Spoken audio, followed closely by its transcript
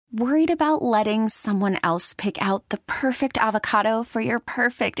Worried about letting someone else pick out the perfect avocado for your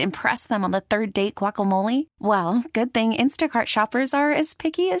perfect impress them on the third date guacamole? Well, good thing Instacart shoppers are as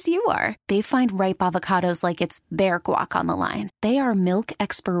picky as you are. They find ripe avocados like it's their guac on the line. They are milk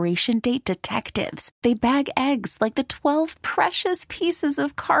expiration date detectives. They bag eggs like the 12 precious pieces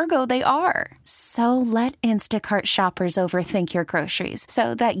of cargo they are. So let Instacart shoppers overthink your groceries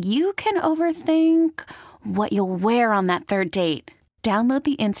so that you can overthink what you'll wear on that third date. Download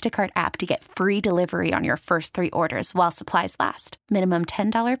the Instacart app to get free delivery on your first 3 orders while supplies last. Minimum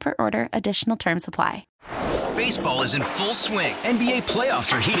 $10 per order. Additional terms apply. Baseball is in full swing. NBA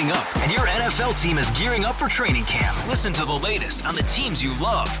playoffs are heating up, and your NFL team is gearing up for training camp. Listen to the latest on the teams you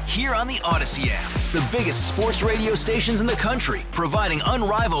love here on the Odyssey app. The biggest sports radio stations in the country, providing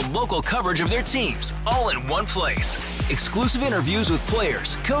unrivaled local coverage of their teams, all in one place. Exclusive interviews with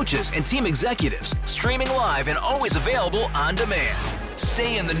players, coaches, and team executives, streaming live and always available on demand.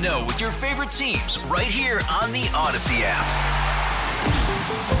 Stay in the know with your favorite teams right here on the Odyssey app.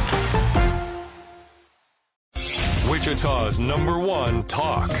 Wichita's #1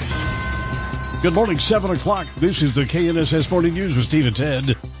 talk. Good morning, 7 o'clock. This is the KNSS Morning News with Steve and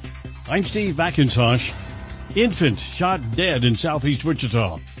Ted. I'm Steve McIntosh. Infant shot dead in southeast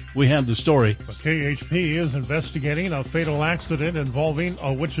Wichita. We have the story. The KHP is investigating a fatal accident involving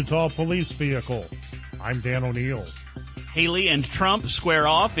a Wichita police vehicle. I'm Dan O'Neill. Haley and Trump square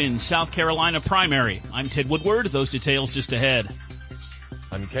off in South Carolina primary. I'm Ted Woodward. Those details just ahead.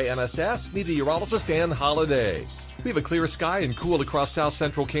 I'm KNSS meteorologist Dan Holliday. We have a clear sky and cool across south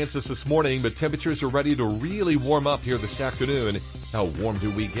central Kansas this morning, but temperatures are ready to really warm up here this afternoon. How warm do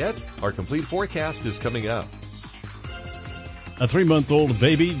we get? Our complete forecast is coming up. A 3-month-old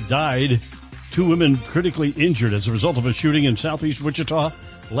baby died. 2 women critically injured as a result of a shooting in southeast Wichita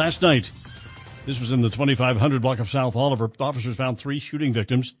last night. This was in the 2500 block of South Oliver. Officers found 3 shooting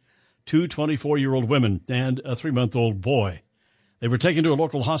victims, 2 24-year-old women and a 3-month-old boy. They were taken to a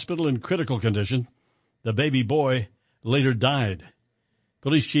local hospital in critical condition. The baby boy later died.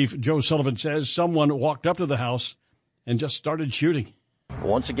 Police Chief Joe Sullivan says someone walked up to the house and just started shooting.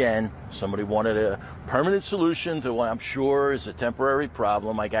 Once again, somebody wanted a permanent solution to what I'm sure is a temporary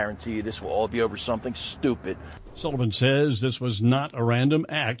problem. I guarantee you this will all be over something stupid. Sullivan says this was not a random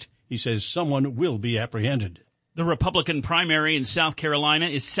act. He says someone will be apprehended. The Republican primary in South Carolina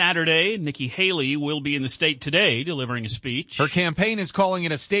is Saturday. Nikki Haley will be in the state today delivering a speech. Her campaign is calling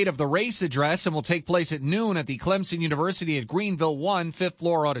it a State of the Race address and will take place at noon at the Clemson University at Greenville 1 5th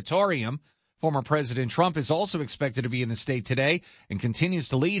floor auditorium. Former President Trump is also expected to be in the state today and continues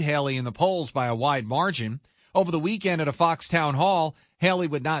to lead Haley in the polls by a wide margin. Over the weekend at a Fox town hall, Haley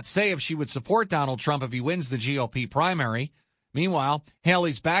would not say if she would support Donald Trump if he wins the GOP primary. Meanwhile,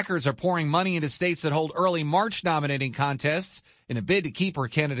 Haley's backers are pouring money into states that hold early March nominating contests in a bid to keep her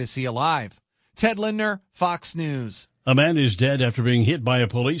candidacy alive. Ted Lindner, Fox News. A man is dead after being hit by a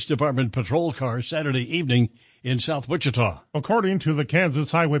police department patrol car Saturday evening in South Wichita. According to the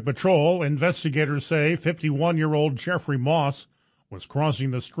Kansas Highway Patrol, investigators say 51-year-old Jeffrey Moss was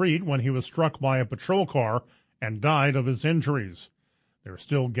crossing the street when he was struck by a patrol car and died of his injuries. They're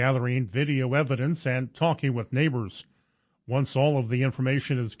still gathering video evidence and talking with neighbors. Once all of the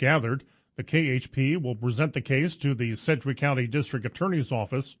information is gathered, the KHP will present the case to the Sedgwick County District Attorney's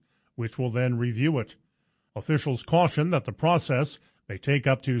Office, which will then review it. Officials caution that the process may take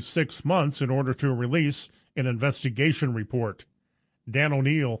up to 6 months in order to release an investigation report. Dan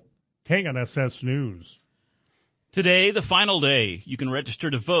O'Neill, KNSS News. Today, the final day. You can register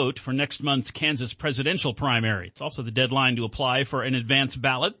to vote for next month's Kansas presidential primary. It's also the deadline to apply for an advance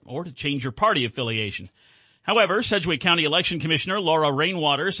ballot or to change your party affiliation. However, Sedgwick County Election Commissioner Laura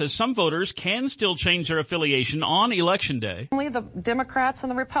Rainwater says some voters can still change their affiliation on Election Day. Only the Democrats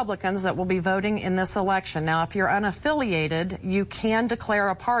and the Republicans that will be voting in this election. Now, if you're unaffiliated, you can declare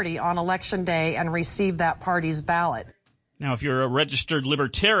a party on Election Day and receive that party's ballot. Now, if you're a registered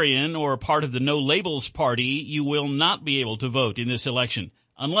libertarian or a part of the No Labels Party, you will not be able to vote in this election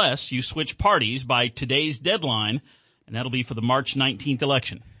unless you switch parties by today's deadline, and that'll be for the March 19th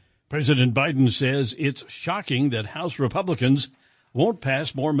election. President Biden says it's shocking that House Republicans won't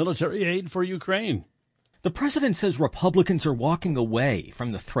pass more military aid for Ukraine. The president says Republicans are walking away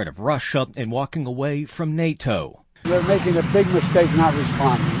from the threat of Russia and walking away from NATO. They're making a big mistake not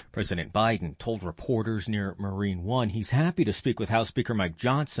responding. President Biden told reporters near Marine One he's happy to speak with House Speaker Mike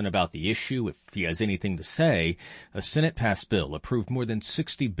Johnson about the issue if he has anything to say. A Senate-passed bill approved more than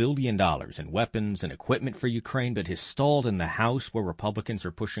 $60 billion in weapons and equipment for Ukraine, but has stalled in the House, where Republicans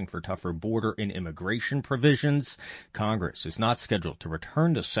are pushing for tougher border and immigration provisions. Congress is not scheduled to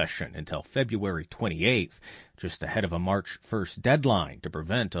return to session until February 28th, just ahead of a March 1st deadline to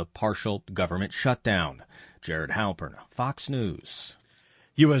prevent a partial government shutdown. Jared Halpern, Fox News.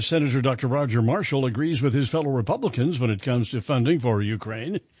 U.S. Senator Dr. Roger Marshall agrees with his fellow Republicans when it comes to funding for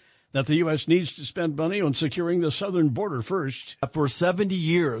Ukraine, that the U.S. needs to spend money on securing the southern border first. For 70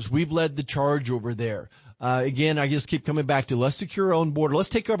 years, we've led the charge over there. Again, I just keep coming back to let's secure our own border. Let's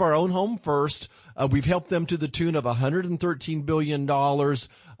take care of our own home first. We've helped them to the tune of $113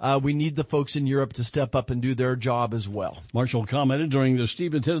 billion. We need the folks in Europe to step up and do their job as well. Marshall commented during the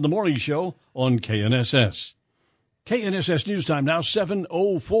Steve and Ted in the Morning Show on KNSS. KNSS News Time now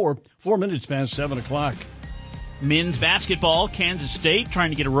 7:04, 4 minutes past 7 o'clock. Men's basketball, Kansas State trying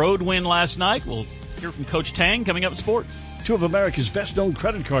to get a road win last night. We'll hear from Coach Tang coming up in sports. Two of America's best-known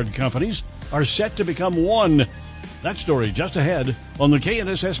credit card companies are set to become one. That story just ahead on the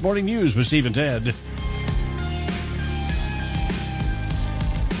KNSS Morning News with Steve and Ted.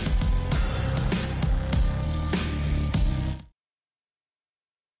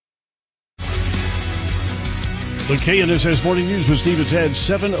 The KNSS Morning News with Steve and Ted,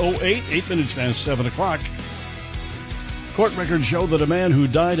 7:08, 8 minutes past 7 o'clock. Court records show that a man who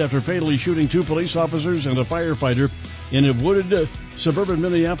died after fatally shooting two police officers and a firefighter in a wooded suburban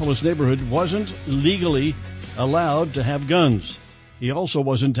Minneapolis neighborhood wasn't legally allowed to have guns. He also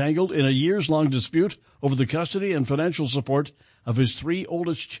was entangled in a years-long dispute over the custody and financial support of his three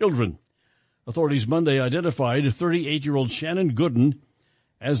oldest children. Authorities Monday identified 38-year-old Shannon Gooden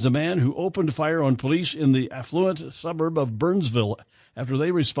as the man who opened fire on police in the affluent suburb of Burnsville after they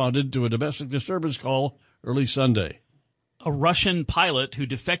responded to a domestic disturbance call early Sunday. A Russian pilot who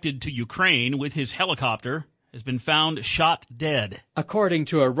defected to Ukraine with his helicopter has been found shot dead. According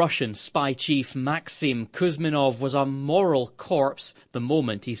to a Russian spy chief, Maxim Kuzminov was a moral corpse the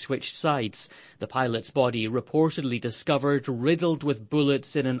moment he switched sides. The pilot's body reportedly discovered riddled with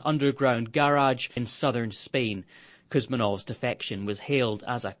bullets in an underground garage in southern Spain. Kuzminov's defection was hailed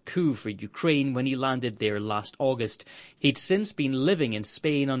as a coup for Ukraine when he landed there last August. He'd since been living in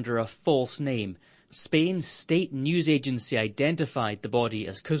Spain under a false name. Spain's state news agency identified the body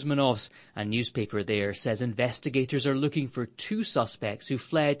as Kuzminov's. A newspaper there says investigators are looking for two suspects who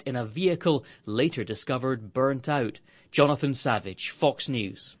fled in a vehicle later discovered burnt out. Jonathan Savage, Fox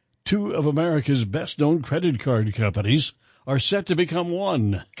News. Two of America's best-known credit card companies are set to become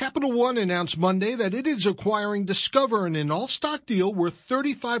one. Capital One announced Monday that it is acquiring Discover in an all-stock deal worth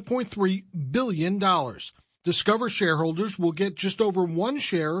 $35.3 billion. Discover shareholders will get just over one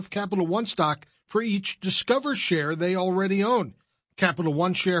share of Capital One stock for each Discover share they already own. Capital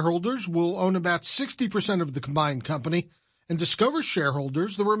One shareholders will own about 60% of the combined company, and Discover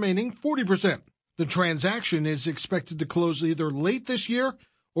shareholders the remaining 40%. The transaction is expected to close either late this year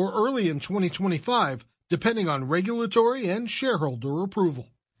or early in 2025, depending on regulatory and shareholder approval.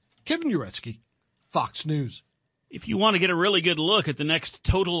 Kevin Uretsky, Fox News. If you want to get a really good look at the next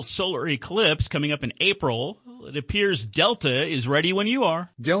total solar eclipse coming up in April, it appears Delta is ready when you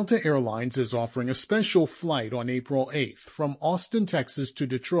are. Delta Airlines is offering a special flight on April 8th from Austin, Texas to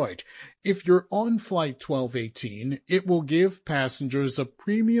Detroit. If you're on Flight 1218, it will give passengers a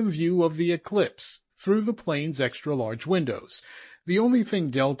premium view of the eclipse through the plane's extra-large windows. The only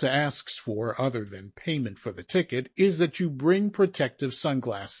thing Delta asks for, other than payment for the ticket, is that you bring protective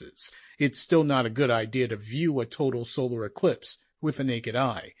sunglasses. It's still not a good idea to view a total solar eclipse with the naked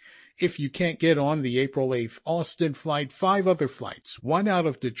eye. If you can't get on the April 8th Austin flight, 5 other flights, 1 out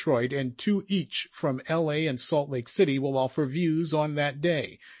of Detroit and 2 each from LA and Salt Lake City, will offer views on that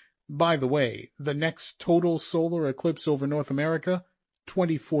day. By the way, the next total solar eclipse over North America,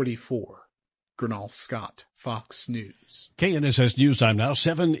 2044. Gernal Scott, Fox News. KNSS News Time now,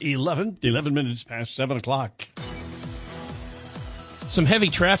 7:11, 11 minutes past 7 o'clock. Some heavy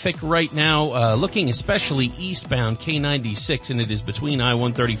traffic right now, looking especially eastbound K96, and it is between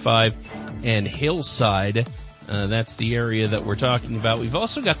I-135 and Hillside. That's the area that we're talking about. We've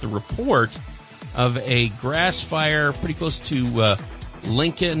also got the report of a grass fire pretty close to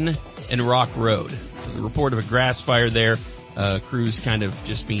Lincoln and Rock Road. So the report of a grass fire there. Crews kind of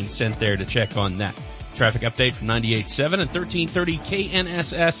just being sent there to check on that. Traffic update from 98.7 and 1330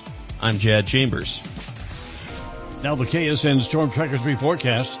 KNSS. I'm Jad Chambers. Now the KSN Storm Tracker 3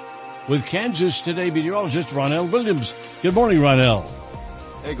 forecast with Kansas Today meteorologist Ronell Williams. Good morning, Ronell.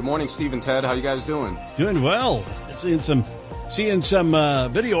 Hey, good morning, Steve and Ted. How you guys doing? Doing well. Seeing some Seeing some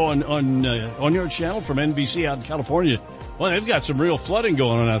video on your channel from NBC out in California. Well, they've got some real flooding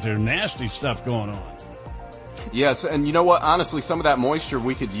going on out there. Nasty stuff going on. Yes, and you know what? Honestly, some of that moisture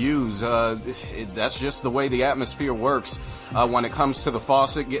we could use. That's just the way the atmosphere works when it comes to the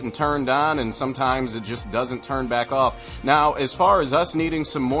faucet getting turned on, and sometimes it just doesn't turn back off. Now, as far as us needing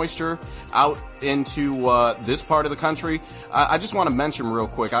some moisture out into this part of the country, I just want to mention real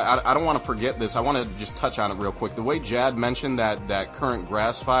quick. I don't want to forget this. I want to just touch on it real quick. The way Jad mentioned that current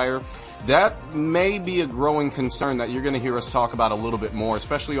grass fire, that may be a growing concern that you're going to hear us talk about a little bit more,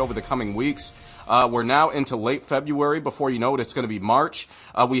 especially over the coming weeks. We're now into late February. Before you know it, it's going to be March.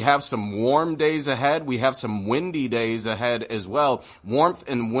 We have some warm days ahead. We have some windy days ahead as well. Warmth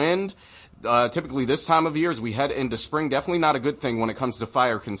and wind. Typically this time of year as we head into spring, definitely not a good thing when it comes to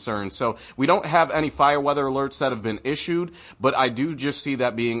fire concerns. So we don't have any fire weather alerts that have been issued, but I do just see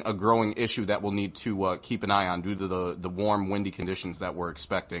that being a growing issue that we'll need to keep an eye on due to the warm, windy conditions that we're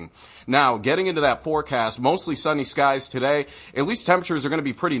expecting. Now, getting into that forecast, mostly sunny skies today. At least temperatures are going to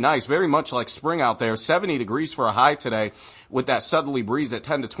be pretty nice, very much like spring out there. 70 degrees for a high today with that southerly breeze at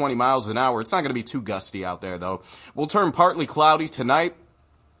 10 to 20 miles an hour. It's not going to be too gusty out there, though. We'll turn partly cloudy tonight,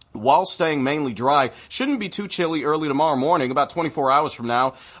 while staying mainly dry. Shouldn't be too chilly early tomorrow morning, about 24 hours from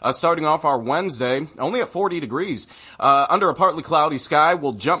now. Starting off our Wednesday, only at 40 degrees. Under a partly cloudy sky,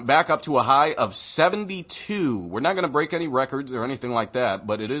 we'll jump back up to a high of 72. We're not going to break any records or anything like that,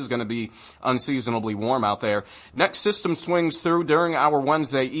 but it is going to be unseasonably warm out there. Next system swings through during our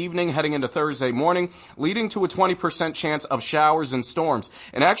Wednesday evening, heading into Thursday morning, leading to a 20% chance of showers and storms.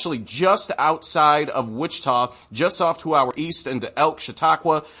 And actually just outside of Wichita, just off to our east into Elk,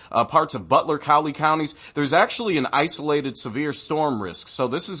 Chautauqua, parts of Butler, Cowley counties, there's actually an isolated severe storm risk. So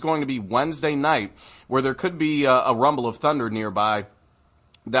this is going to be Wednesday night where there could be a rumble of thunder nearby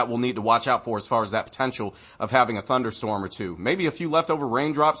that we'll need to watch out for as far as that potential of having a thunderstorm or two. Maybe a few leftover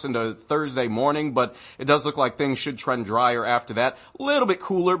raindrops into Thursday morning, but it does look like things should trend drier after that. A little bit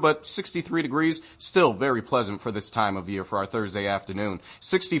cooler, but 63 degrees, still very pleasant for this time of year for our Thursday afternoon.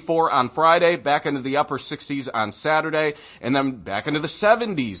 64 on Friday, back into the upper 60s on Saturday, and then back into the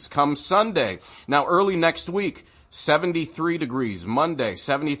 70s come Sunday. Now, early next week, 73 degrees Monday,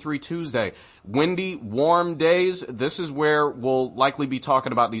 73 Tuesday. Windy, warm days. This is where we'll likely be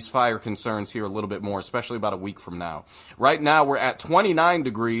talking about these fire concerns here a little bit more, especially about a week from now. Right now, we're at 29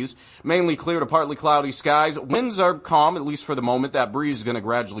 degrees, mainly clear to partly cloudy skies. Winds are calm, at least for the moment. That breeze is going to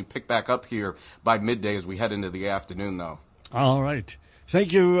gradually pick back up here by midday as we head into the afternoon, though. All right.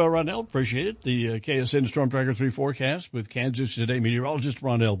 Thank you, Rondell. Appreciate it. The KSN Storm Tracker 3 forecast with Kansas Today meteorologist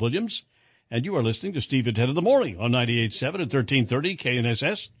Rondell Williams. And you are listening to Steve at 10 in the morning on 98.7 at 1330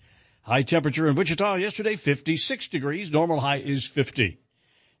 KNSS. High temperature in Wichita yesterday, 56 degrees. Normal high is 50.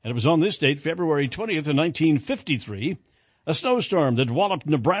 And it was on this date, February 20th of 1953. A snowstorm that walloped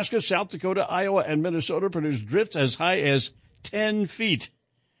Nebraska, South Dakota, Iowa, and Minnesota produced drifts as high as 10 feet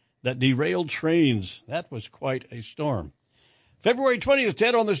that derailed trains. That was quite a storm. February 20th,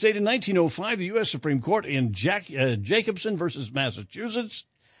 Ted, on this date in 1905, the U.S. Supreme Court in Jacobson versus Massachusetts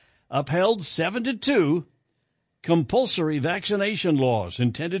upheld 7-2 compulsory vaccination laws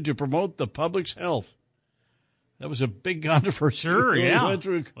intended to promote the public's health. That was a big controversy. Sure, yeah. Went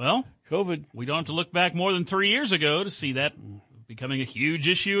through well, COVID. We don't have to look back more than 3 years ago to see that becoming a huge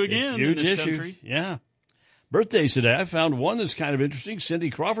issue again in this country. Yeah. Birthdays today. I found one that's kind of interesting. Cindy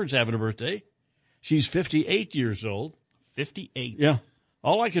Crawford's having a birthday. She's 58 years old. 58? Yeah.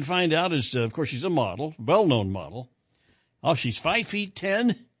 All I could find out is, of course, she's a model, well-known model. Oh, she's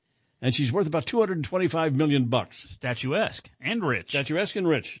 5'10", and she's worth about $225 million. Statuesque and rich. Statuesque and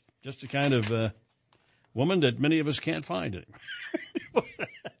rich. Just the kind of woman that many of us can't find.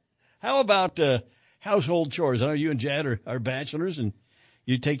 How about household chores? I know you and Jad are bachelors, and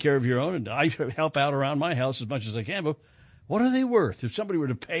you take care of your own, and I help out around my house as much as I can. But what are they worth if somebody were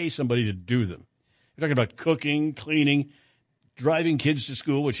to pay somebody to do them? You're talking about cooking, cleaning, driving kids to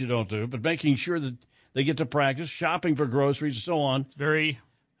school, which you don't do, but making sure that they get to practice, shopping for groceries, and so on. It's very...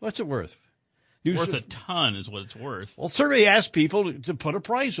 What's it worth? Worth a ton is what it's worth. Well, survey asked people to put a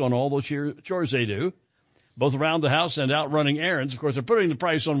price on all those chores they do, both around the house and out running errands. Of course, they're putting the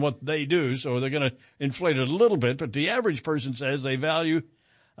price on what they do, so they're going to inflate it a little bit. But the average person says they value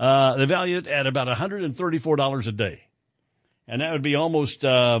it at about $134 a day, and that would be almost.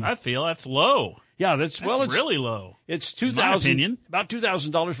 I feel that's low. Yeah, it's really low. It's $2,000, about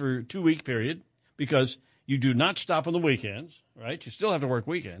 $2,000 for a 2-week period because you do not stop on the weekends, right? You still have to work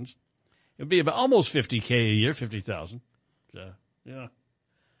weekends. It'd be about almost $50K a year, $50,000. Yeah.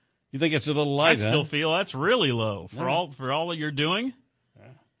 You think it's a little light? I still feel that's really low for all that you're doing.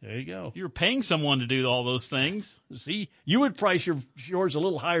 There you go. You're paying someone to do all those things. See, you would price yours a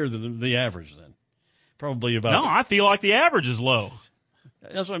little higher than the average then. Probably about. No, I feel like the average is low.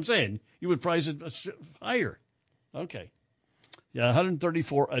 That's what I'm saying. You would price it higher. Okay. Yeah,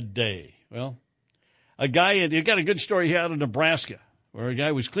 $134 a day. Well, you got a good story here out of Nebraska where a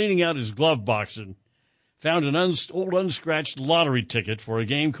guy was cleaning out his glove box and found an old unscratched lottery ticket for a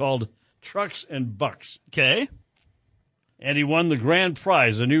game called Trucks and Bucks. Okay. And he won the grand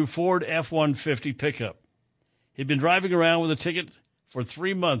prize, a new Ford F-150 pickup. He'd been driving around with a ticket for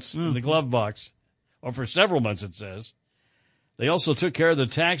 3 months in the glove box, or for several months, it says. They also took care of the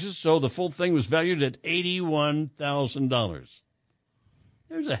taxes, so the full thing was valued at $81,000.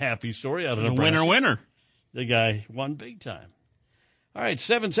 There's a happy story out of Nebraska. Winner. The guy won big time. All right,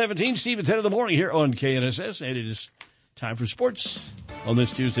 7:17, Steve at 10 in the morning here on KNSS, and it is time for sports on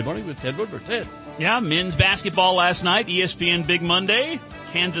this Tuesday morning with Ted Woodward. Ted. Yeah, men's basketball last night, ESPN Big Monday.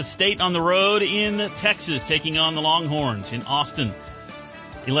 Kansas State on the road in Texas, taking on the Longhorns in Austin.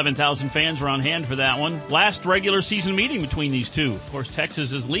 11,000 fans were on hand for that one. Last regular season meeting between these two. Of course,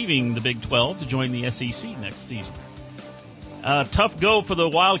 Texas is leaving the Big 12 to join the SEC next season. Tough go for the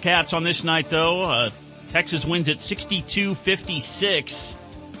Wildcats on this night, though. Texas wins at 62-56.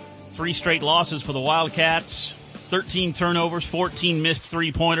 3 straight losses for the Wildcats. 13 turnovers, 14 missed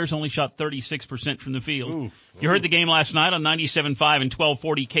three-pointers, only shot 36% from the field. You heard the game last night on 97.5 and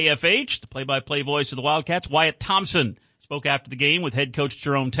 1240 KFH. The play-by-play voice of the Wildcats, Wyatt Thompson, spoke after the game with head coach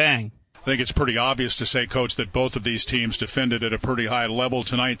Jerome Tang. I think it's pretty obvious to say, Coach, that both of these teams defended at a pretty high level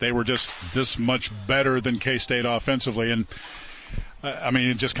tonight. They were just this much better than K-State offensively, and I mean,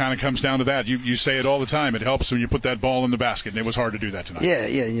 it just kind of comes down to that. You say it all the time. It helps when you put that ball in the basket, and it was hard to do that tonight. Yeah.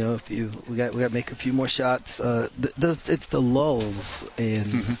 You know, we got to make a few more shots. It's the lulls,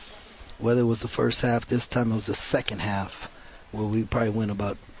 and whether it was the first half, this time it was the second half, where we probably went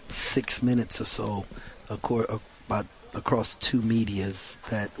about 6 minutes or so about across 2 medias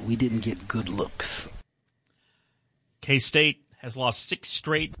that we didn't get good looks. K-State has lost 6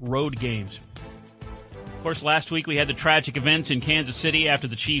 straight road games. Of course, last week we had the tragic events in Kansas City after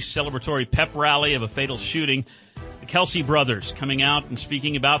the Chiefs' celebratory pep rally of a fatal shooting. The Kelsey brothers coming out and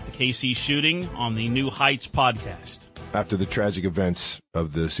speaking about the KC shooting on the New Heights podcast. After the tragic events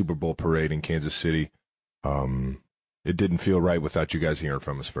of the Super Bowl parade in Kansas City, it didn't feel right without you guys hearing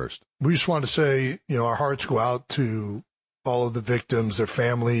from us first. We just want to say, you know, our hearts go out to all of the victims, their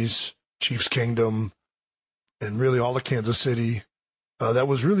families, Chiefs Kingdom, and really all of Kansas City. That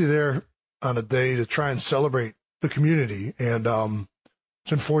was really there on a day to try and celebrate the community. And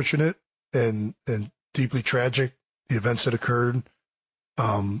it's unfortunate and deeply tragic, the events that occurred.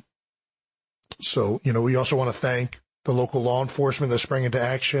 So, you know, we also want to thank the local law enforcement that sprang into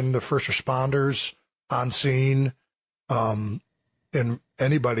action, the first responders on scene, and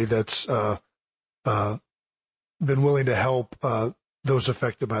anybody that's been willing to help those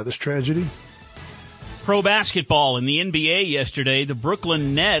affected by this tragedy. Pro basketball in the NBA yesterday, the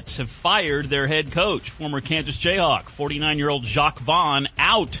Brooklyn Nets have fired their head coach, former Kansas Jayhawk, 49-year-old Jacques Vaughn,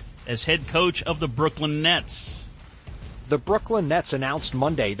 out as head coach of the Brooklyn Nets. The Brooklyn Nets announced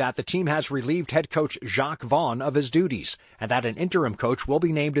Monday that the team has relieved head coach Jacques Vaughn of his duties and that an interim coach will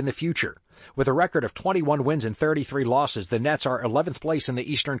be named in the future. With a record of 21 wins and 33 losses, the Nets are 11th place in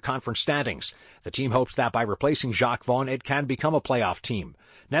the Eastern Conference standings. The team hopes that by replacing Jacques Vaughn, it can become a playoff team.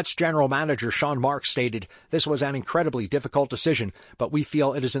 Nets general manager Sean Marks stated, "This was an incredibly difficult decision, but we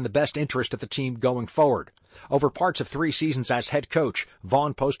feel it is in the best interest of the team going forward." Over parts of 3 seasons as head coach,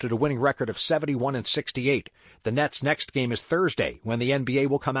 Vaughn posted a winning record of 71-68. The Nets' next game is Thursday, when the NBA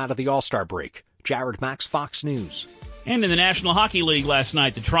will come out of the All-Star break. Jared Max, Fox News. And in the National Hockey League last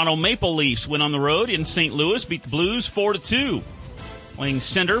night, the Toronto Maple Leafs went on the road in St. Louis, beat the Blues 4-2. Playing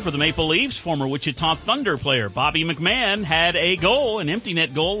center for the Maple Leafs, former Wichita Thunder player Bobby McMahon had a goal, an empty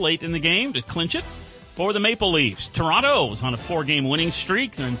net goal late in the game to clinch it for the Maple Leafs. Toronto was on a 4-game winning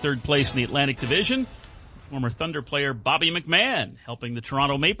streak. They're in 3rd place in the Atlantic Division. Former Thunder player Bobby McMahon helping the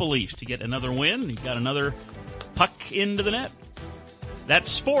Toronto Maple Leafs to get another win. He got another puck into the net.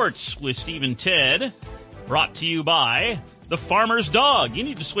 That's sports with Steve and Ted, brought to you by the Farmer's Dog. You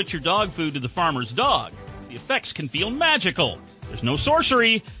need to switch your dog food to the Farmer's Dog. The effects can feel magical. There's no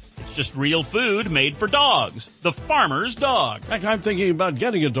sorcery. It's just real food made for dogs. The Farmer's Dog. In fact, I'm thinking about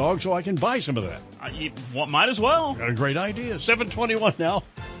getting a dog so I can buy some of that. Might as well. Got a great idea. 7:21 now.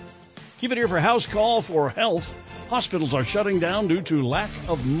 Keep it here for House Call for Health. Hospitals are shutting down due to lack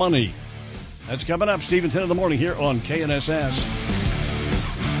of money. That's coming up, Steve, at 10 in the morning here on KNSS.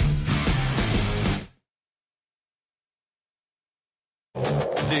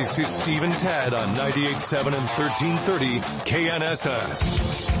 This is Steve and Ted on 98.7 and 1330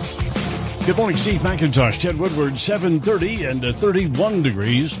 KNSS. Good morning, Steve McIntosh, Ted Woodward, 7:30 and 31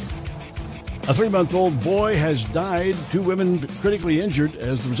 degrees. A 3-month-old boy has died. 2 women critically injured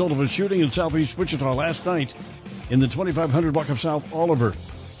as the result of a shooting in southeast Wichita last night in the 2500 block of South Oliver.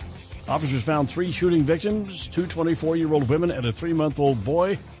 Officers found 3 shooting victims, 2 24-year-old women and a 3-month-old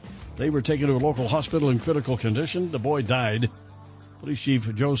boy. They were taken to a local hospital in critical condition. The boy died. Police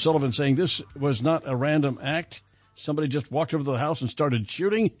Chief Joe Sullivan saying this was not a random act. Somebody just walked over to the house and started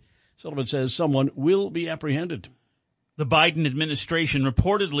shooting. Sullivan says someone will be apprehended. The Biden administration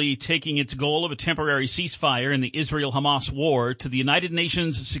reportedly taking its goal of a temporary ceasefire in the Israel-Hamas war to the United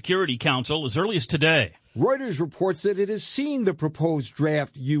Nations Security Council as early as today. Reuters reports that it has seen the proposed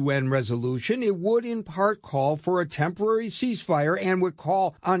draft UN resolution. It would in part call for a temporary ceasefire and would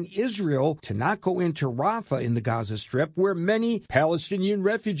call on Israel to not go into Rafah in the Gaza Strip, where many Palestinian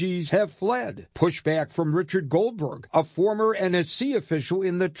refugees have fled. Pushback from Richard Goldberg, a former NSC official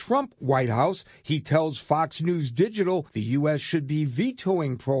in the Trump White House. He tells Fox News Digital the U.S. should be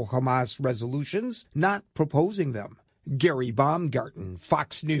vetoing pro-Hamas resolutions, not proposing them. Gary Baumgarten,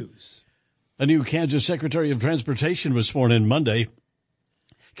 Fox News. A new Kansas Secretary of Transportation was sworn in Monday.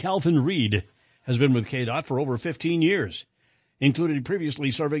 Calvin Reed has been with KDOT for over 15 years, including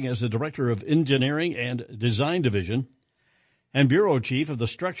previously serving as the Director of Engineering and Design Division and Bureau Chief of the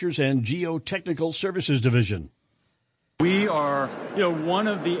Structures and Geotechnical Services Division. We are, one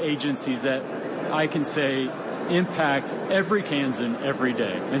of the agencies that I can say impact every Kansan every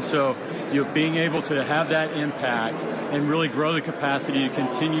day. And so, being able to have that impact and really grow the capacity to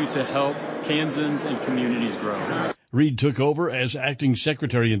continue to help Kansans and communities grow. Reed took over as acting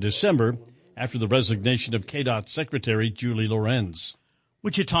secretary in December after the resignation of KDOT Secretary Julie Lorenz.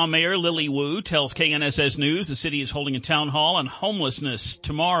 Wichita Mayor Lily Wu tells KNSS News the city is holding a town hall on homelessness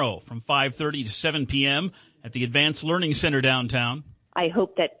tomorrow from 5:30 to 7 p.m. at the Advanced Learning Center downtown. I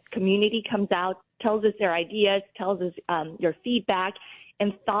hope that community comes out, tells us their ideas, tells us your feedback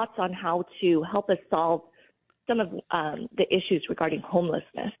and thoughts on how to help us solve some of the issues regarding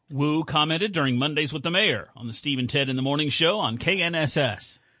homelessness. Wu commented during Mondays with the Mayor on the Steve and Ted in the Morning Show on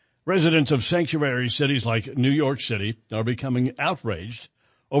KNSS. Residents of sanctuary cities like New York City are becoming outraged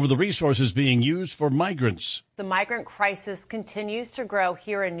over the resources being used for migrants. The migrant crisis continues to grow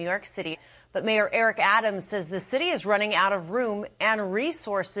here in New York City, but Mayor Eric Adams says the city is running out of room and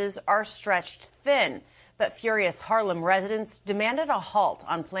resources are stretched thin. But furious Harlem residents demanded a halt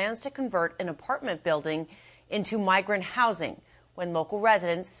on plans to convert an apartment building into migrant housing when local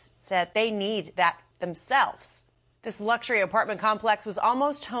residents said they need that themselves. This luxury apartment complex was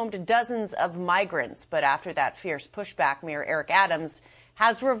almost home to dozens of migrants, but after that fierce pushback, Mayor Eric Adams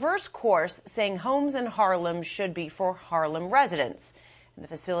has reversed course, saying homes in Harlem should be for Harlem residents. And the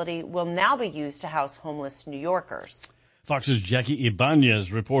facility will now be used to house homeless New Yorkers. Fox's Jackie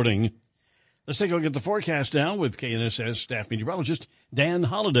Ibanez reporting. Let's take a look at the forecast now with KNSS staff meteorologist Dan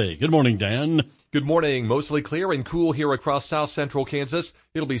Holliday. Good morning, Dan. Good morning. Mostly clear and cool here across south central Kansas.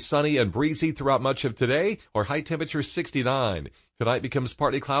 It'll be sunny and breezy throughout much of today. Our high temperature 69. Tonight becomes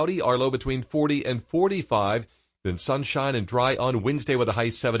partly cloudy. Our low between 40 and 45. Then sunshine and dry on Wednesday with a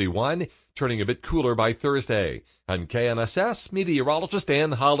high 71. Turning a bit cooler by Thursday. I'm KNSS meteorologist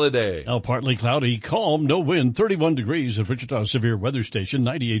Dan Holliday. Now partly cloudy, calm, no wind, 31 degrees at Wichita Severe Weather Station,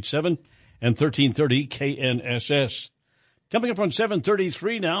 98.7 and 1330 KNSS. Coming up on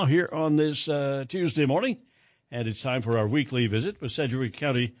 7:33 now here on this Tuesday morning, and it's time for our weekly visit with Sedgwick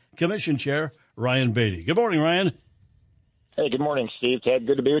County Commission Chair Ryan Beatty. Good morning, Ryan. Hey, good morning, Steve. Ted,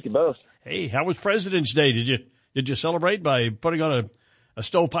 good to be with you both. Hey, how was President's Day? Did you celebrate by putting on a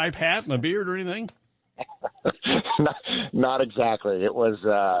stovepipe hat and a beard or anything? Not exactly. It was,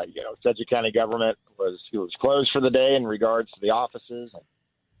 Sedgwick County government was closed for the day in regards to the offices. And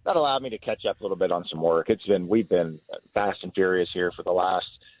that allowed me to catch up a little bit on some work. We've been fast and furious here for the last,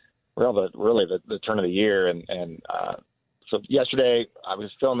 the turn of the year. And so yesterday I was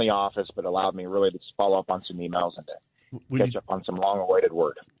still in the office, but allowed me really to follow up on some emails and to catch up on some long-awaited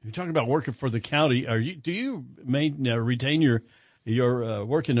work. You're talking about working for the county. Do you retain your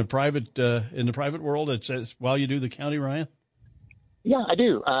work in the private world while you do the county, Ryan? Yeah, I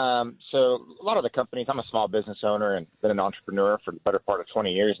do. So a lot of the companies, I'm a small business owner and been an entrepreneur for the better part of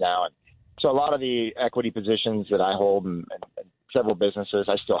 20 years now. And so a lot of the equity positions that I hold and several businesses,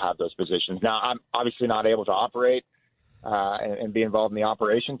 I still have those positions. Now, I'm obviously not able to operate and be involved in the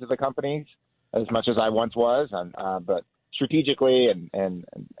operations of the companies as much as I once was. But strategically and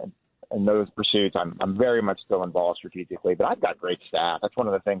those pursuits, I'm very much still involved strategically. But I've got great staff. That's one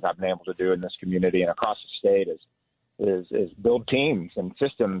of the things I've been able to do in this community and across the state is build teams and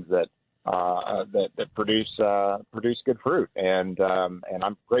systems that produce good fruit. And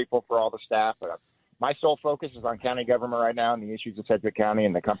I'm grateful for all the staff. My sole focus is on county government right now and the issues of Sedgwick County,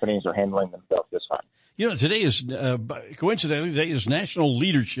 and the companies are handling themselves just fine. You know, today is coincidentally today is National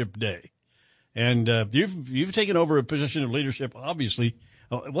Leadership Day, and you've taken over a position of leadership. Obviously,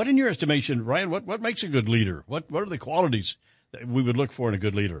 what in your estimation, Ryan? What makes a good leader? What are the qualities that we would look for in a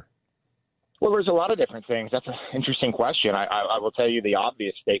good leader? Well, there's a lot of different things. That's an interesting question. I will tell you the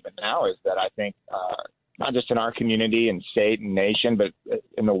obvious statement now is that I think not just in our community and state and nation, but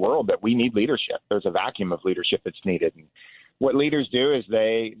in the world, that we need leadership. There's a vacuum of leadership that's needed. And what leaders do is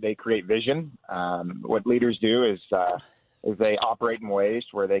they create vision. What leaders do is they operate in ways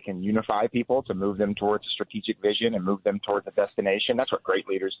where they can unify people to move them towards a strategic vision and move them towards a destination. That's what great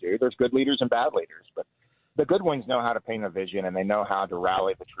leaders do. There's good leaders and bad leaders, but the good ones know how to paint a vision, and they know how to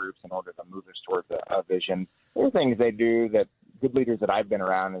rally the troops in order to move us towards a vision. The other things they do that good leaders that I've been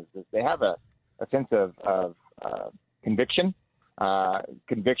around is they have a sense of conviction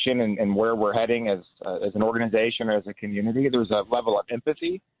in where we're heading as an organization or as a community. There's a level of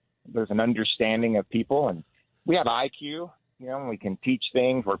empathy. There's an understanding of people, and we have IQ. You know, and we can teach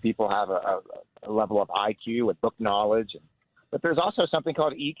things where people have a level of IQ with book knowledge. But there's also something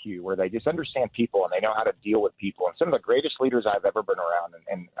called EQ, where they just understand people and they know how to deal with people. And some of the greatest leaders I've ever been around,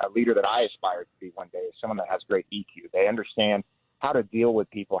 and a leader that I aspire to be one day, is someone that has great EQ. They understand how to deal with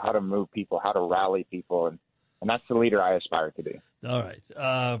people, how to move people, how to rally people, and that's the leader I aspire to be. All right.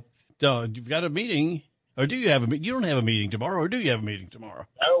 So you've got a meeting, or do you have a meeting? You don't have a meeting tomorrow, or do you have a meeting tomorrow?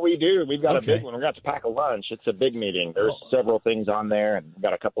 Oh, we do. We've got a big one. We're going to have to pack a lunch. It's a big meeting. There's several things on there, and we've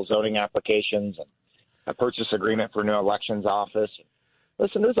got a couple zoning applications and a purchase agreement for a new elections office.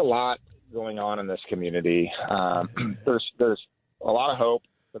 Listen, there's a lot going on in this community. There's a lot of hope,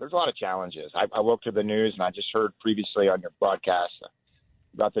 but there's a lot of challenges. I woke to the news, and I just heard previously on your broadcast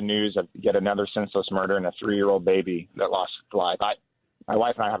about the news of yet another senseless murder and a 3-year-old baby that lost his life. My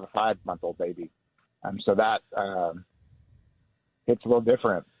wife and I have a 5-month-old baby. So that hits a little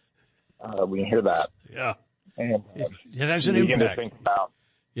different. We hear that. Yeah. And it has an you begin impact. to think about,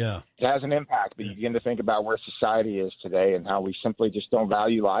 yeah. It has an impact, but you begin to think about where society is today and how we simply just don't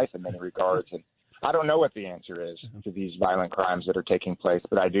value life in many regards. And I don't know what the answer is to these violent crimes that are taking place,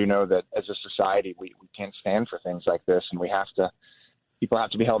 but I do know that as a society, we can't stand for things like this, and people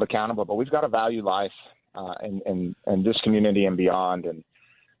have to be held accountable. But we've got to value life in this community and beyond. And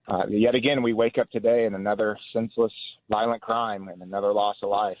yet again, we wake up today in another senseless, violent crime and another loss of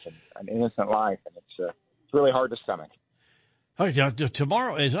life and an innocent life, and it's really hard to stomach. All right, now,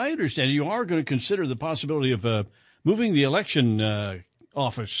 tomorrow, as I understand it, you are going to consider the possibility of moving the election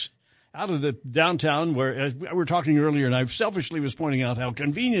office out of the downtown, where, as we were talking earlier, and I selfishly was pointing out how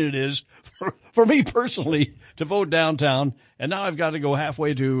convenient it is for me personally to vote downtown, and now I've got to go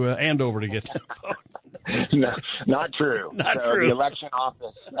halfway to Andover to get to vote. No, not true. Not true. The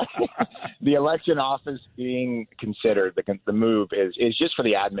election office being considered, the move is just for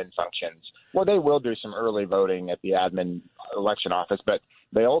the admin functions. Well, they will do some early voting at the admin election office, but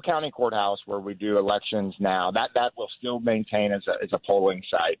the old county courthouse where we do elections now, that will still maintain as a polling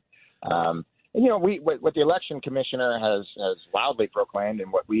site. And you know, what the election commissioner has loudly proclaimed,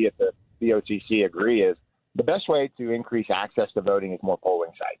 and what we at the BOCC agree, is the best way to increase access to voting is more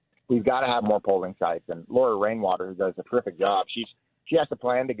polling sites. We've got to have more polling sites. And Laura Rainwater, who does a terrific job, she has a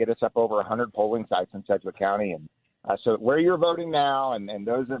plan to get us up over 100 polling sites in Sedgwick County. And so where you're voting now, and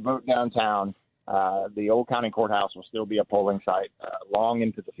those that vote downtown, the old county courthouse will still be a polling site long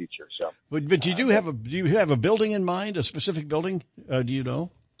into the future. So, but you do have a building in mind, a specific building? Do you know?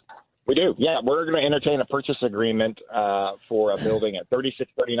 We do. Yeah, we're going to entertain a purchase agreement for a building at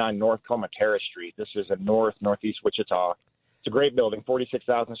 3639 North Coma Terrace Street. This is in northeast Wichita. It's a great building,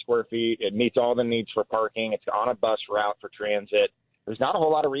 46,000 square feet. It meets all the needs for parking. It's on a bus route for transit. There's not a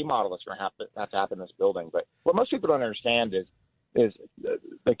whole lot of remodel that's going to have to happen in this building. But what most people don't understand is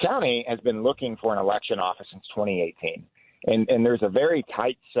the county has been looking for an election office since 2018. And there's a very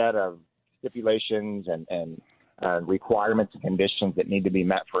tight set of stipulations and requirements and conditions that need to be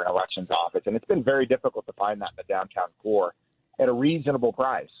met for an elections office. And it's been very difficult to find that in the downtown core at a reasonable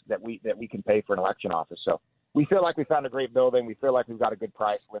price that we can pay for an election office. So we feel like we found a great building. We feel like we've got a good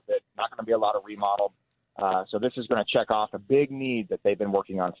price with it. Not going to be a lot of remodel. So this is going to check off a big need that they've been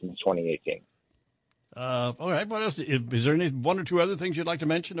working on since 2018. All right. What else? Is there one or two other things you'd like to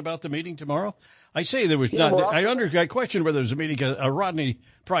mention about the meeting tomorrow? I say there was not. I question whether there's a meeting. Rodney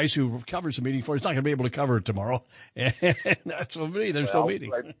Price, who covers the meeting for us, is not going to be able to cover it tomorrow. And that's for me. There's no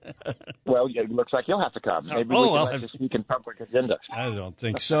meeting. Well, it looks like you'll have to come. Maybe we can let you speak in public agenda. I don't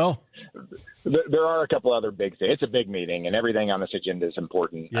think so. There are a couple other big things. It's a big meeting, and everything on this agenda is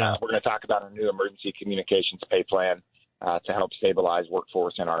important. Yeah. We're going to talk about a new emergency communications pay plan to help stabilize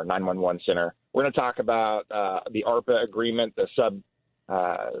workforce in our 911 center. We're going to talk about the ARPA agreement, the sub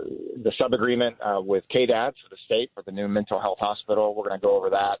agreement with KDAD for the state for the new mental health hospital. We're going to go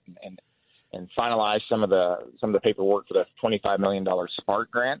over that and finalize some of the paperwork for the $25 million Spark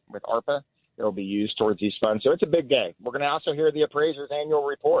grant with ARPA. It'll be used towards these funds. So it's a big day. We're going to also hear the appraiser's annual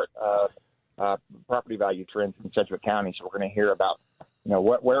report, property value trends in Sedgwick County. So we're going to hear about,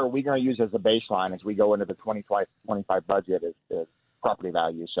 where are we going to use as a baseline as we go into the 2025 budget as property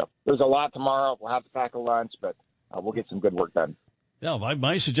value. So there's a lot tomorrow. We'll have to pack a lunch, but we'll get some good work done. Yeah,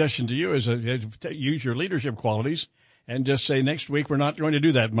 my suggestion to you is use your leadership qualities and just say next week we're not going to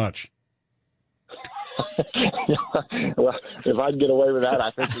do that much. Well, if I can get away with that,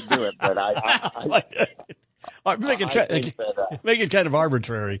 I think we'd do it. But make it kind of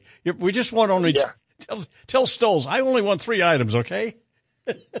arbitrary. We just want only tell Stoles, I only want 3 items, okay?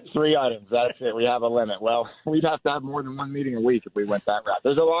 3 items. That's it. We have a limit. Well, we'd have to have more than one meeting a week if we went that route.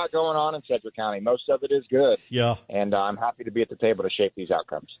 There's a lot going on in Sedgwick County. Most of it is good. Yeah. And I'm happy to be at the table to shape these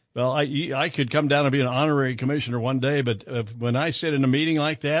outcomes. Well, I could come down and be an honorary commissioner one day, but when I sit in a meeting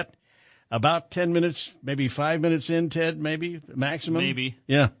like that, about 10 minutes, maybe 5 minutes in, Ted, maybe maximum. Maybe.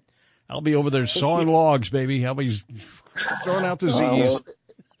 Yeah. I'll be over there sawing logs, baby. I'll be throwing out the Z's.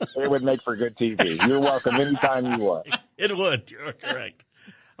 It would make for good TV. You're welcome anytime you want. It would. You're correct.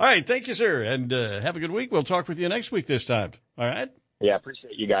 All right. Thank you, sir. And have a good week. We'll talk with you next week this time. All right? Yeah,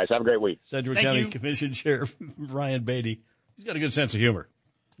 appreciate you guys. Have a great week. Sedgwick County Commission Sheriff Ryan Beatty. He's got a good sense of humor.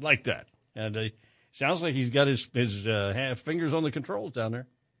 Like that. And sounds like he's got his fingers on the controls down there.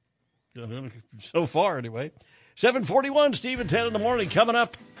 So far, anyway. 7:41, Steve and Ted in the morning. Coming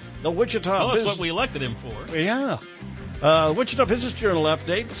up, the Wichita That's what we elected him for. Yeah. Wichita Business Journal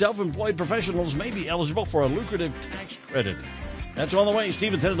update. Self-employed professionals may be eligible for a lucrative tax credit. That's on the way.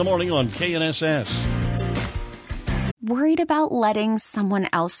 Steve and Ted in the morning on KNSS. Worried about letting someone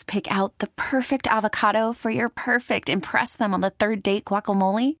else pick out the perfect avocado for your perfect impress them on the third date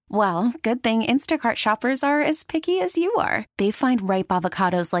guacamole? Well, good thing Instacart shoppers are as picky as you are. They find ripe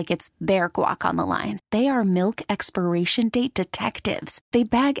avocados like it's their guac on the line. They are milk expiration date detectives. They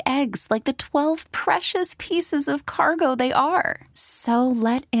bag eggs like the 12 precious pieces of cargo they are. So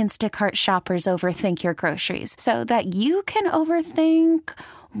let Instacart shoppers overthink your groceries so that you can overthink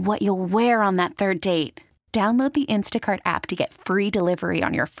what you'll wear on that third date. Download the Instacart app to get free delivery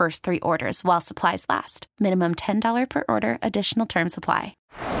on your first 3 orders while supplies last. Minimum $10 per order. Additional terms apply.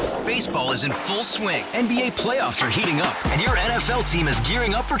 Baseball is in full swing. NBA playoffs are heating up, and your NFL team is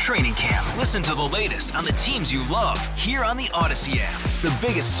gearing up for training camp. Listen to the latest on the teams you love here on the Odyssey app. The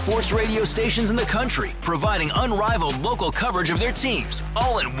biggest sports radio stations in the country, providing unrivaled local coverage of their teams,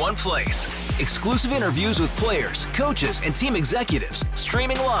 all in one place. Exclusive interviews with players, coaches, and team executives,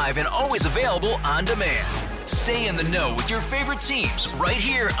 streaming live and always available on demand. Stay in the know with your favorite teams right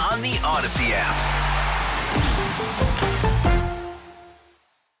here on the Odyssey app.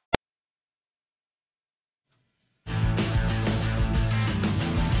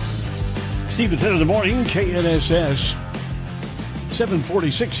 Steve and Ted in the morning, KNSS.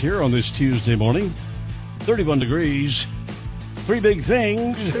 7:46 here on this Tuesday morning. 31 degrees. 3 big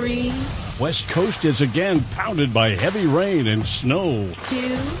things. 3. West Coast is again pounded by heavy rain and snow.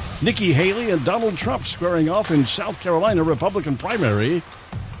 2. Nikki Haley and Donald Trump squaring off in South Carolina Republican primary.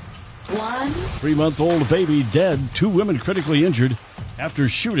 1. 3-month-old baby dead. 2 women critically injured after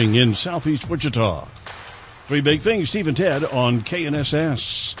shooting in southeast Wichita. 3 big things, Steve and Ted on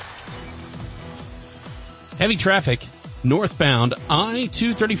KNSS. Heavy traffic northbound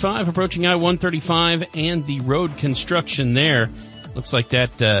I-235 approaching I-135 and the road construction there. Looks like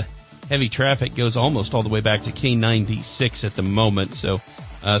that heavy traffic goes almost all the way back to K96 at the moment. So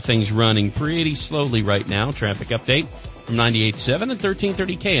things running pretty slowly right now. Traffic update from 98.7 and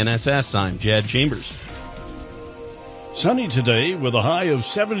 1330 KNSS. I'm Jed Chambers. Sunny today with a high of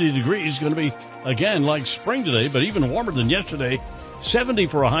 70 degrees. Going to be, again, like spring today, but even warmer than yesterday. 70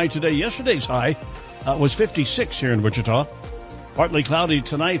 for a high today. Yesterday's high was 56 here in Wichita. Partly cloudy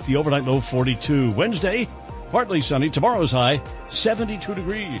tonight, the overnight low 42. Wednesday, partly sunny. Tomorrow's high, 72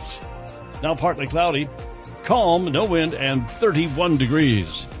 degrees. Now partly cloudy, calm, no wind, and 31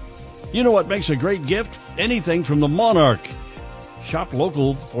 degrees. You know what makes a great gift? Anything from the Monarch. Shop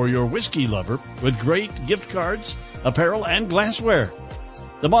local for your whiskey lover with great gift cards, apparel, and glassware.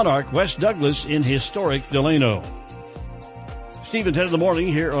 The Monarch, West Douglas in historic Delano. Stephen, 10 in the morning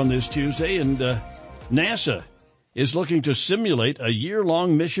here on this Tuesday, and NASA is looking to simulate a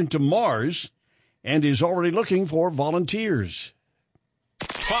year-long mission to Mars and is already looking for volunteers.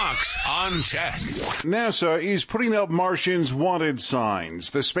 Fox on Tech. NASA is putting up Martians Wanted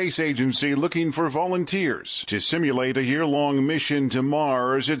signs, the space agency looking for volunteers to simulate a year-long mission to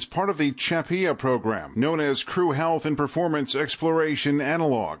Mars. It's part of the CHAPEA program, known as Crew Health and Performance Exploration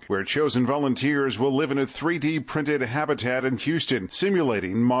Analog, where chosen volunteers will live in a 3D printed habitat in Houston,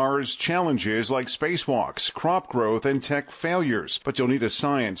 simulating Mars challenges like spacewalks, crop growth, and tech failures. But you'll need a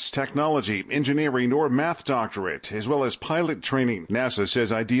science, technology, engineering, or math doctorate, as well as pilot training. NASA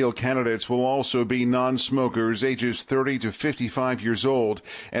says ideal candidates will also be non-smokers ages 30 to 55 years old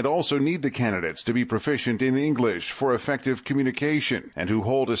and also need the candidates to be proficient in English for effective communication and who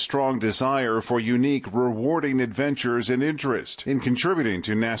hold a strong desire for unique, rewarding adventures and interest in contributing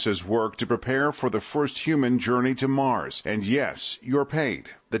to NASA's work to prepare for the first human journey to Mars. And yes, you're paid.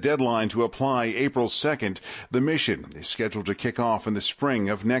 The deadline to apply, April 2nd. The mission is scheduled to kick off in the spring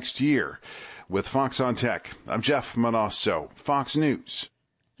of next year. With Fox on Tech, I'm Jeff Manasso, Fox News.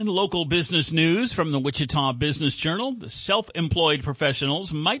 And local business news from the Wichita Business Journal. The self-employed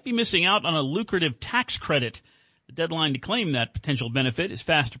professionals might be missing out on a lucrative tax credit. The deadline to claim that potential benefit is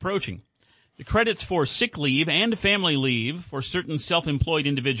fast approaching. The credits for sick leave and family leave for certain self-employed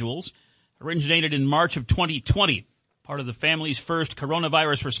individuals originated in March of 2020, part of the Families First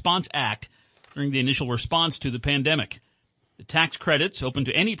Coronavirus Response Act during the initial response to the pandemic. The tax credits, open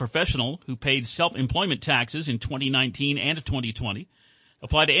to any professional who paid self-employment taxes in 2019 and 2020,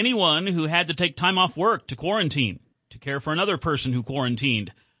 apply to anyone who had to take time off work to quarantine, to care for another person who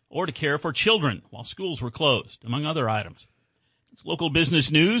quarantined, or to care for children while schools were closed, among other items. It's local business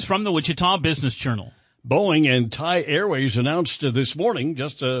news from the Wichita Business Journal. Boeing and Thai Airways announced this morning,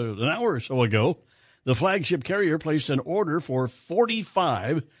 just an hour or so ago, the flagship carrier placed an order for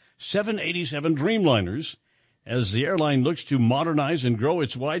 45 787 Dreamliners as the airline looks to modernize and grow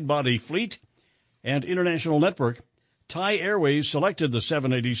its wide-body fleet and international network. Thai Airways selected the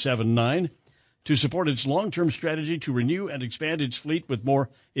 787-9 to support its long-term strategy to renew and expand its fleet with more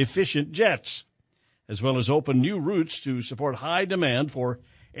efficient jets, as well as open new routes to support high demand for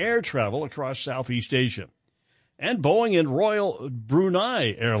air travel across Southeast Asia. And Boeing and Royal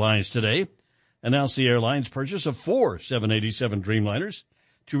Brunei Airlines today announced the airline's purchase of 4 787 Dreamliners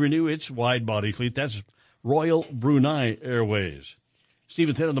to renew its wide-body fleet. That's Royal Brunei Airways.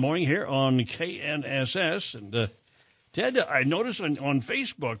 Stephen, 10 in the morning here on KNSS. And Ted, I noticed on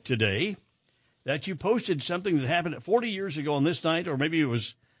Facebook today that you posted something that happened 40 years ago on this night, or maybe it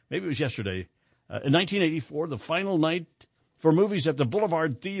was yesterday. In 1984, the final night for movies at the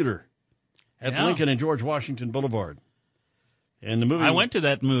Boulevard Theater at Lincoln and George Washington Boulevard. And the movie, I went to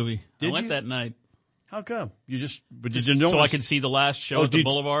that movie. Did I went you? that night. How come? Did you know? So I could see the last show at the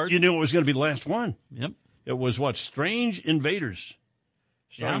Boulevard. You knew it was going to be the last one. Yep. It was what? Strange Invaders.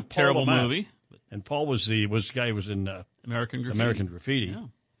 Yeah, terrible movie. And Paul was the guy who was in American Graffiti. Yeah.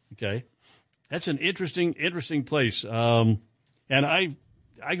 Okay, that's an interesting place. And I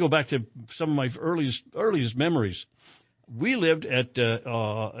go back to some of my earliest memories. We lived at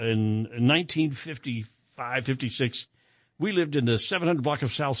in 1955, 56. We lived in the 700 block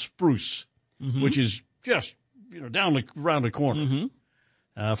of South Spruce, which is just around the corner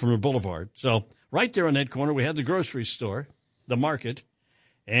from the boulevard. So right there on that corner, we had the grocery store, the market.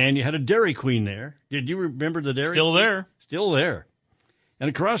 And you had a Dairy Queen there. Did you remember the Dairy Still Queen? there. Still there. And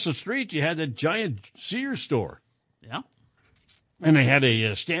across the street, you had that giant Sears store. Yeah. And they had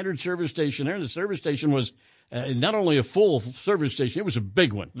a standard service station there. The service station was not only a full service station, it was a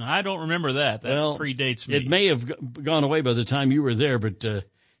big one. I don't remember that. That predates me. It may have gone away by the time you were there, but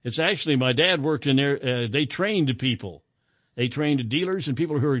it's actually, my dad worked in there. They trained people. They trained dealers and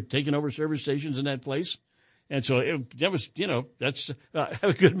people who were taking over service stations in that place. And so that was, that's I have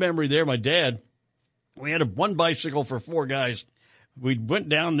a good memory there. My dad, we had one bicycle for 4 guys. We went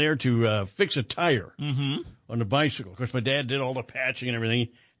down there to fix a tire on the bicycle. Of course, my dad did all the patching and everything.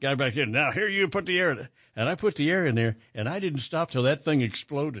 Got back in. Now, here, you put the air in it. And I put the air in there, and I didn't stop till that thing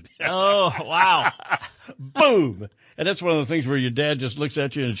exploded. Oh, wow. Boom. And that's one of the things where your dad just looks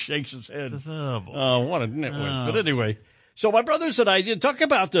at you and shakes his head. Oh, boy. What a network. But anyway, so my brothers and I did talk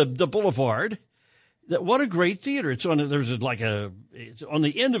about the boulevard. What a great theater! It's on. It's on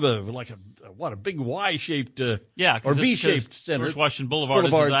the end of a big Y-shaped or V-shaped center. George Washington Boulevard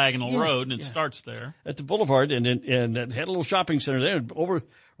is a diagonal road, and it starts there at the Boulevard, and it had a little shopping center there. And over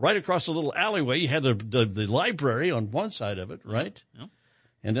right across the little alleyway, you had the library on one side of it, right? Yeah.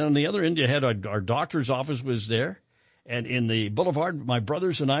 And then on the other end, you had our doctor's office was there. And in the Boulevard, my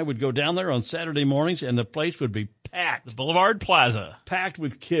brothers and I would go down there on Saturday mornings, and the place would be packed. The Boulevard Plaza, packed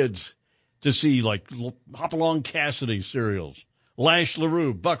with kids. To see, like, Hopalong Cassidy serials, Lash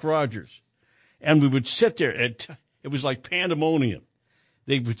LaRue, Buck Rogers. And we would sit there. It was like pandemonium.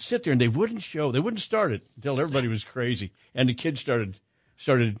 They would sit there, and they wouldn't start it until everybody was crazy. And the kids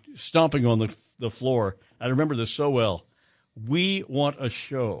started stomping on the floor. I remember this so well. We want a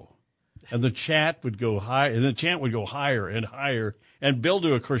show. And the chant would go high, and the chant would go higher and higher and build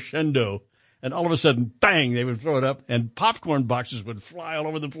to a crescendo. And all of a sudden, bang, they would throw it up, and popcorn boxes would fly all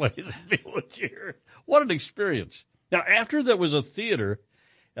over the place, and people would cheer. What an experience. Now, after that was a theater,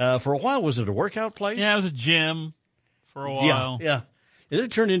 for a while, was it a workout place? Yeah, it was a gym for a while. Yeah. And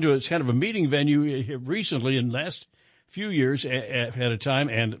it turned into kind of a meeting venue recently in the last few years at a time,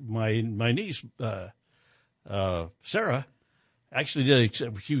 and my niece, Sarah, actually did,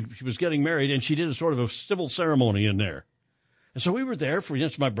 she was getting married, and she did a sort of a civil ceremony in there. And so we were there for,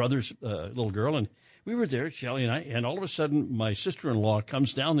 my brother's little girl, and we were there, Shelly and I, and all of a sudden my sister-in-law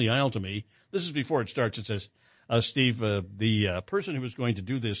comes down the aisle to me. This is before it starts. It says, Steve, the person who was going to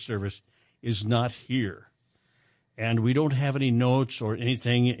do this service is not here, and we don't have any notes or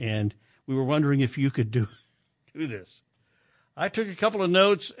anything, and we were wondering if you could do this. I took a couple of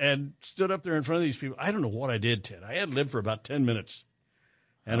notes and stood up there in front of these people. I don't know what I did, Ted. I had lived for about 10 minutes,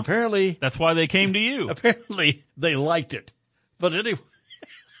 and apparently... That's why they came to you. Apparently they liked it. But anyway,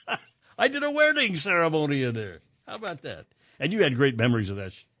 I did a wedding ceremony in there. How about that? And you had great memories of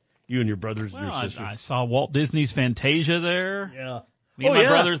that, you and your brothers and your sister. I saw Walt Disney's Fantasia there. Yeah. Me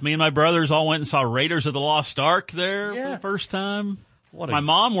and my brothers all went and saw Raiders of the Lost Ark there for the first time. My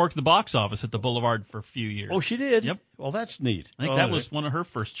mom worked the box office at the Boulevard for a few years. Oh, she did? Yep. Well, that's neat. I think that was one of her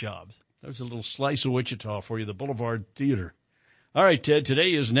first jobs. That was a little slice of Wichita for you, the Boulevard Theater. All right, Ted,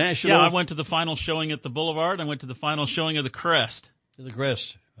 today is National... Yeah, I went to the final showing at the Boulevard. I went to the final showing of the Crest. The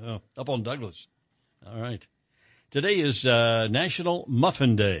Crest. Oh, up on Douglas. All right. Today is National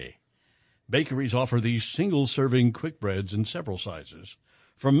Muffin Day. Bakeries offer these single-serving quick breads in several sizes,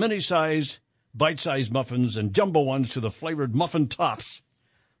 from mini-size, bite-sized muffins and jumbo ones to the flavored muffin tops.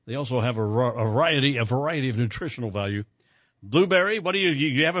 They also have a variety of nutritional value. Blueberry, what do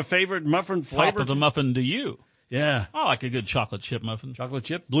you have a favorite muffin flavor? Top of the muffin to you. Yeah. I like a good chocolate chip muffin. Chocolate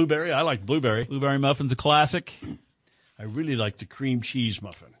chip? Blueberry? I like blueberry. Blueberry muffin's a classic. I really like the cream cheese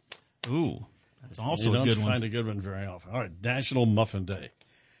muffin. Ooh, that's also a good one. You don't find a good one very often. All right, National Muffin Day.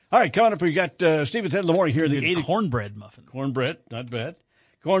 All right, coming up, we got Steve and Ted in the morning here. The cornbread muffin. Cornbread, not bad.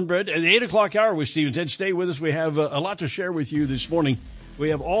 Cornbread at the 8 o'clock hour with Steve and Ted. Stay with us. We have a lot to share with you this morning.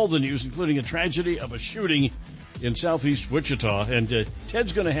 We have all the news, including a tragedy of a shooting in southeast Wichita. And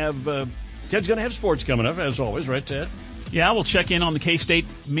Ted's going to have sports coming up, as always, right, Ted? Yeah, we'll check in on the K-State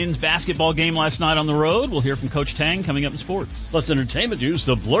men's basketball game last night on the road. We'll hear from Coach Tang coming up in sports. Plus entertainment news,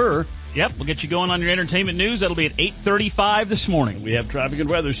 the Blur. Yep, we'll get you going on your entertainment news. That'll be at 8:35 this morning. We have traffic and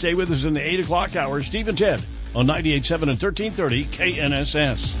weather. Stay with us in the 8 o'clock hour. Steve and Ted on 98.7 and 1330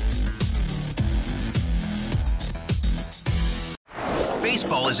 KNSS.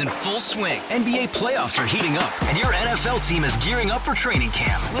 Baseball is in full swing. NBA playoffs are heating up, and your NFL team is gearing up for training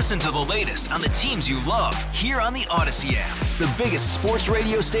camp. Listen to the latest on the teams you love here on the Odyssey app. The biggest sports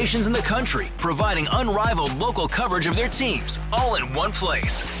radio stations in the country, providing unrivaled local coverage of their teams, all in one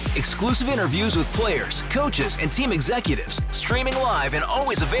place. Exclusive interviews with players, coaches, and team executives, streaming live and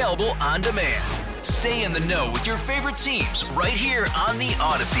always available on demand. Stay in the know with your favorite teams right here on the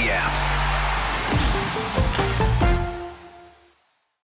Odyssey app.